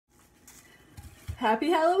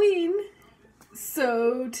Happy Halloween!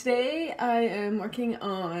 So today I am working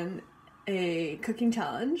on a cooking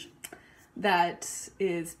challenge that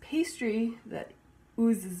is pastry that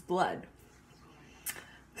oozes blood.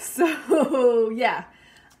 So yeah,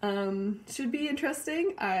 should be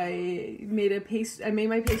interesting. I made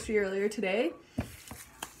my pastry earlier today,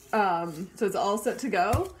 so it's all set to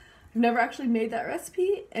go. I've never actually made that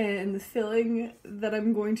recipe, and the filling that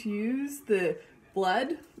I'm going to use, the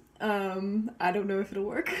blood, I don't know if it'll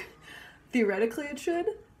work. Theoretically it should,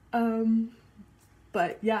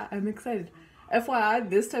 but yeah, I'm excited. FYI,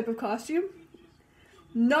 this type of costume,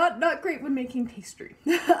 not great when making pastry.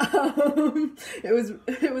 It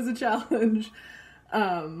was a challenge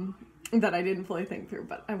that I didn't fully think through,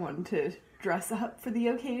 but I wanted to dress up for the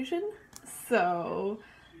occasion, so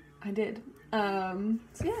I did. So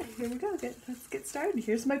yeah, here we go. Let's get started.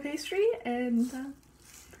 Here's my pastry, and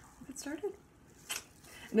get started.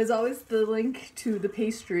 And as always, the link to the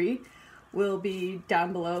pastry will be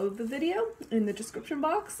down below the video in the description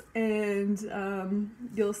box, and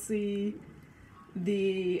you'll see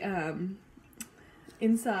the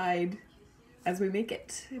inside as we make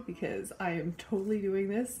it, because I am totally doing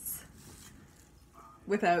this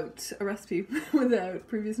without a recipe, without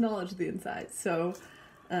previous knowledge of the inside. So,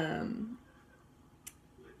 not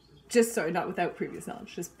without previous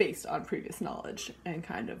knowledge, just based on previous knowledge and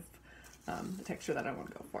kind of the texture that I want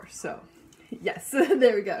to go for. So, yes,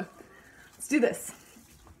 there we go. Let's do this.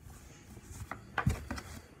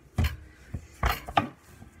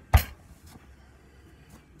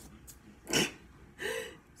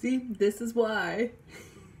 See, this is why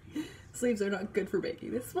sleeves are not good for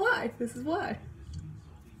baking. This is why.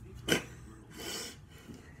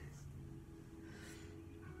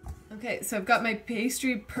 Okay, so I've got my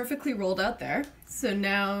pastry perfectly rolled out there. So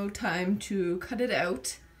now time to cut it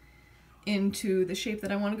out into the shape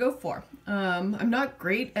that I want to go for. I'm not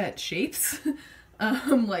great at shapes,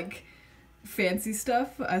 like fancy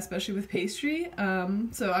stuff, especially with pastry.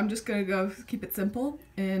 So I'm just gonna go keep it simple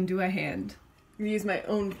and do a hand. I'm gonna use my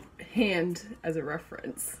own hand as a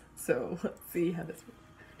reference. So let's see how this works.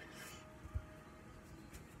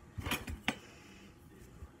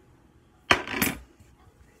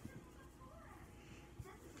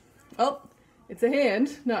 Oh, it's a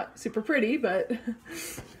hand, not super pretty, but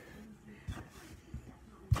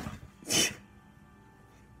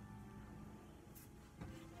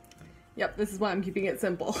yep, this is why I'm keeping it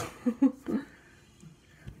simple.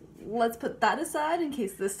 Let's put that aside in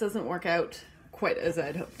case this doesn't work out quite as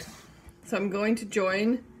I'd hoped. So I'm going to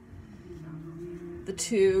join the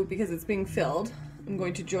two, because it's being filled, I'm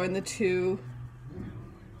going to join the two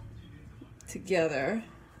together,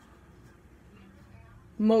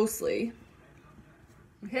 mostly.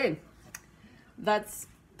 Okay, that's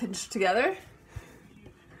pinched together.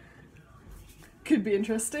 Could be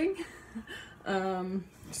interesting.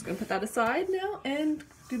 Just gonna put that aside now and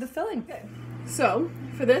do the filling. Okay. So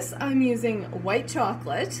for this, I'm using white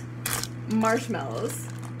chocolate, marshmallows,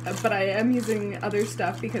 but I am using other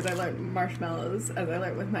stuff because I learned marshmallows, as I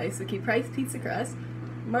learned with my Suki Price pizza crust.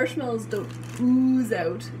 Marshmallows don't ooze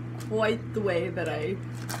out quite the way that I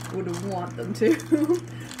would want them to,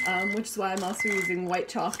 which is why I'm also using white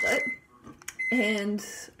chocolate and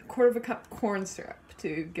 1/4 cup corn syrup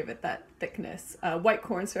to give it that thickness. White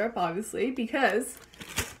corn syrup, obviously, because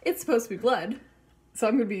it's supposed to be blood, so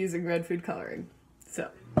I'm going to be using red food coloring. So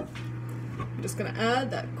I'm just going to add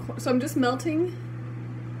that. So I'm just melting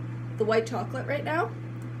the white chocolate right now.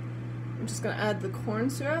 I'm just going to add the corn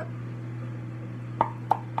syrup.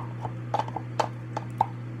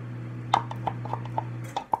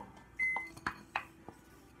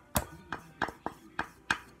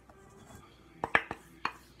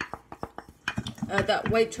 Add that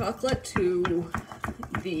white chocolate to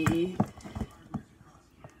the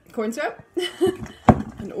corn syrup.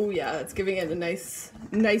 And oh yeah, it's giving it a nice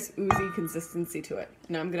oozy consistency to it.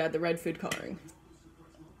 Now I'm gonna add the red food coloring.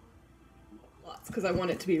 Lots, because I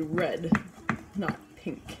want it to be red, not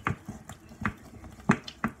pink.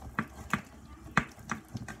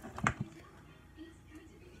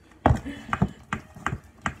 I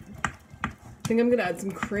think I'm gonna add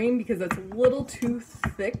some cream because that's a little too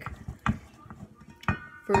thick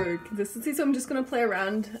for consistency, so I'm just going to play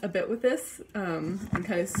around a bit with this and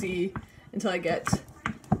kind of see until I get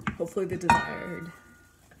hopefully the desired.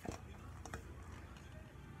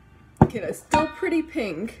 Okay, that's still pretty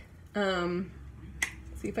pink.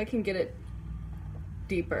 See if I can get it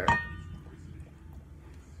deeper.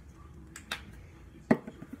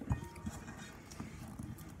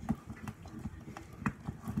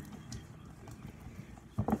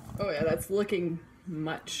 Oh yeah, that's looking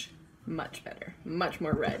much better, much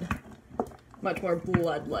more red. much more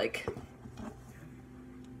blood-like.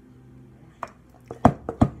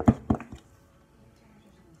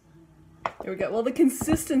 There we go. Well, the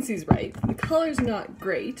consistency's right. The color's not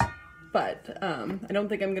great, but I don't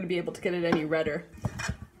think I'm going to be able to get it any redder.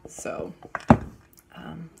 So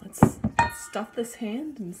let's stuff this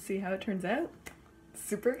hand and see how it turns out.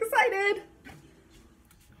 Super excited!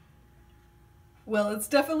 Well, it's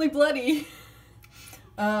definitely bloody.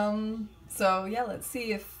 So yeah, let's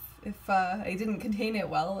see if I didn't contain it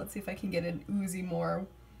well. Let's see if I can get it oozy more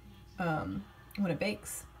when it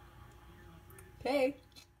bakes. Okay.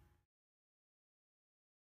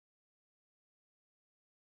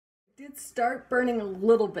 It did start burning a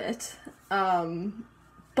little bit,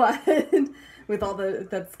 but with all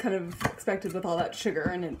that's kind of expected with all that sugar,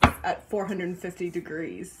 and it's at 450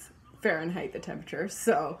 degrees Fahrenheit, the temperature,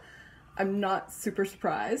 so I'm not super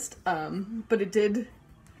surprised, but it did,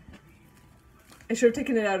 I should have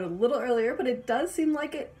taken it out a little earlier, but it does seem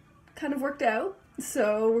like it kind of worked out,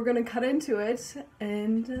 so we're going to cut into it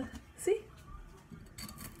and see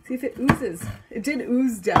if it oozes. It did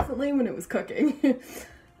ooze definitely when it was cooking.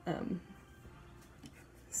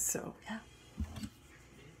 So yeah.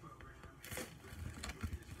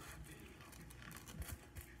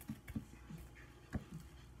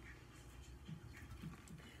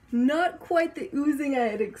 Not quite the oozing I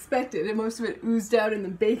had expected, and most of it oozed out in the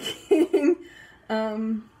baking.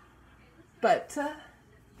 But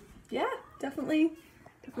yeah, definitely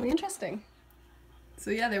interesting.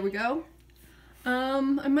 So yeah, there we go.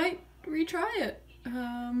 I might retry it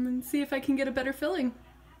and see if I can get a better filling.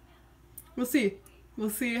 We'll see. We'll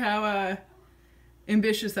see how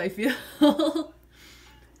ambitious I feel. So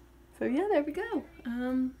yeah, there we go.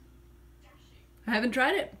 I haven't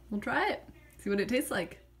tried it. We'll try it. See what it tastes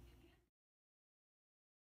like.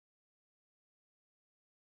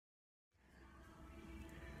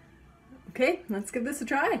 Okay, let's give this a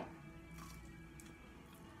try.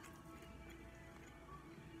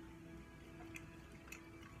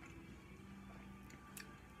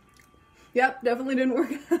 Yep, definitely didn't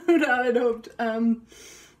work out how I'd hoped.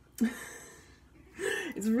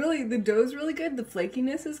 It's really, the dough's really good, the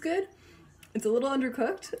flakiness is good. It's a little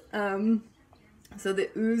undercooked, so the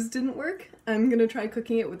ooze didn't work. I'm gonna try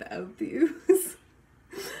cooking it without the ooze,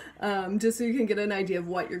 just so you can get an idea of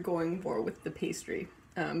what you're going for with the pastry.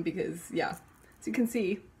 Because yeah, as you can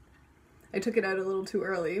see, I took it out a little too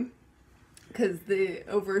early because the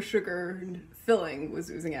over sugared filling was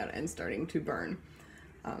oozing out and starting to burn.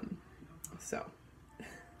 So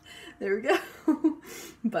there we go.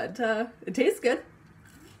 But it tastes good.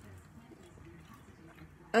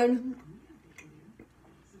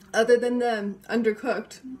 Other than the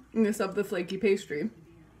undercookedness of the flaky pastry,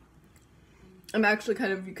 I'm actually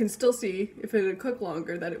kind of, you can still see if it had cooked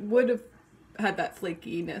longer that it would have had that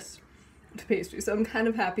flakiness to pastry. So I'm kind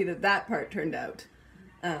of happy that that part turned out.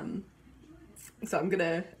 So I'm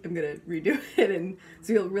gonna redo it, and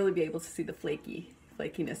so you'll really be able to see the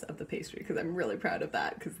flakiness of the pastry, because I'm really proud of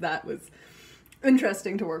that, because that was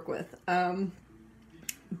interesting to work with.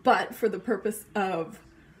 But for the purpose of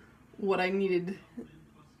what I needed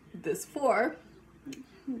this for,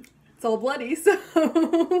 it's all bloody, so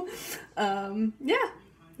yeah,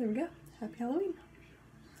 there we go. Happy Halloween.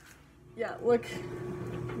 Yeah, look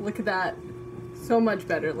at that. So much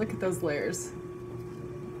better. Look at those layers.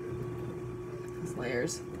 Those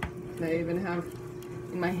layers. I even have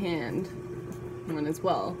in my hand one as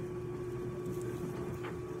well.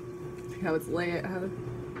 See how it's how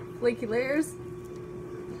flaky layers?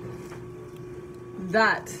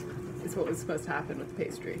 That is what was supposed to happen with the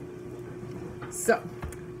pastry. So,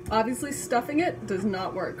 obviously stuffing it does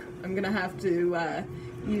not work. I'm gonna have to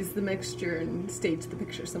use the mixture and stage the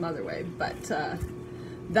picture some other way, but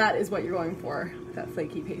that is what you're going for, that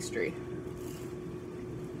flaky pastry.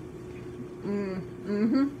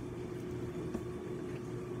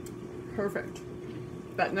 Perfect.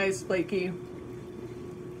 That nice flaky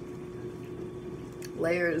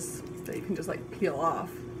layers that you can just like peel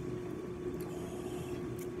off.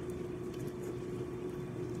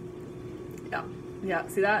 Yeah,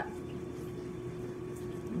 see that?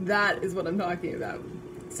 That is what I'm talking about.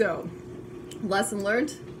 So, lesson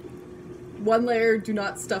learned. One layer, do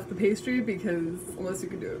not stuff the pastry, because unless you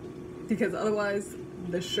can do it, because otherwise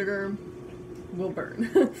the sugar will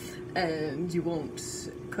burn and you won't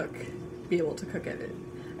be able to cook it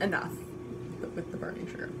enough with the burning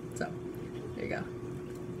sugar. So there you go.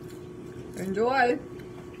 Enjoy.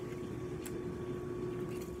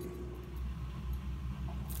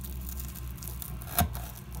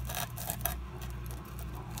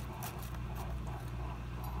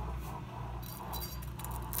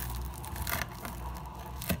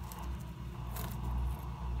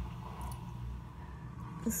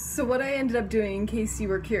 So what I ended up doing, in case you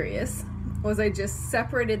were curious, was I just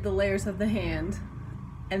separated the layers of the hand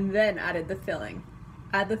and then added the filling.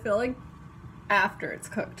 Add the filling after it's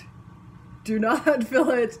cooked. Do not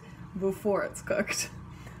fill it before it's cooked.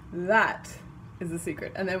 That is the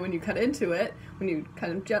secret. And then when you cut into it, when you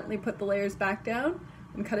kind of gently put the layers back down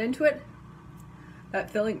and cut into it, that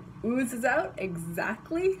filling oozes out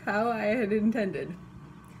exactly how I had intended.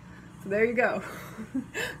 So there you go.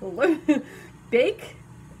 Bake,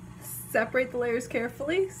 separate the layers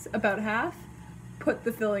carefully, about half, put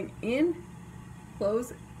the filling in,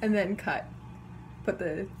 close, and then cut. Put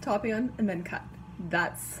the topping on and then cut.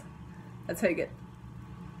 That's how you get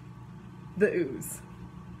the ooze.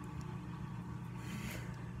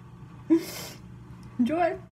 Enjoy!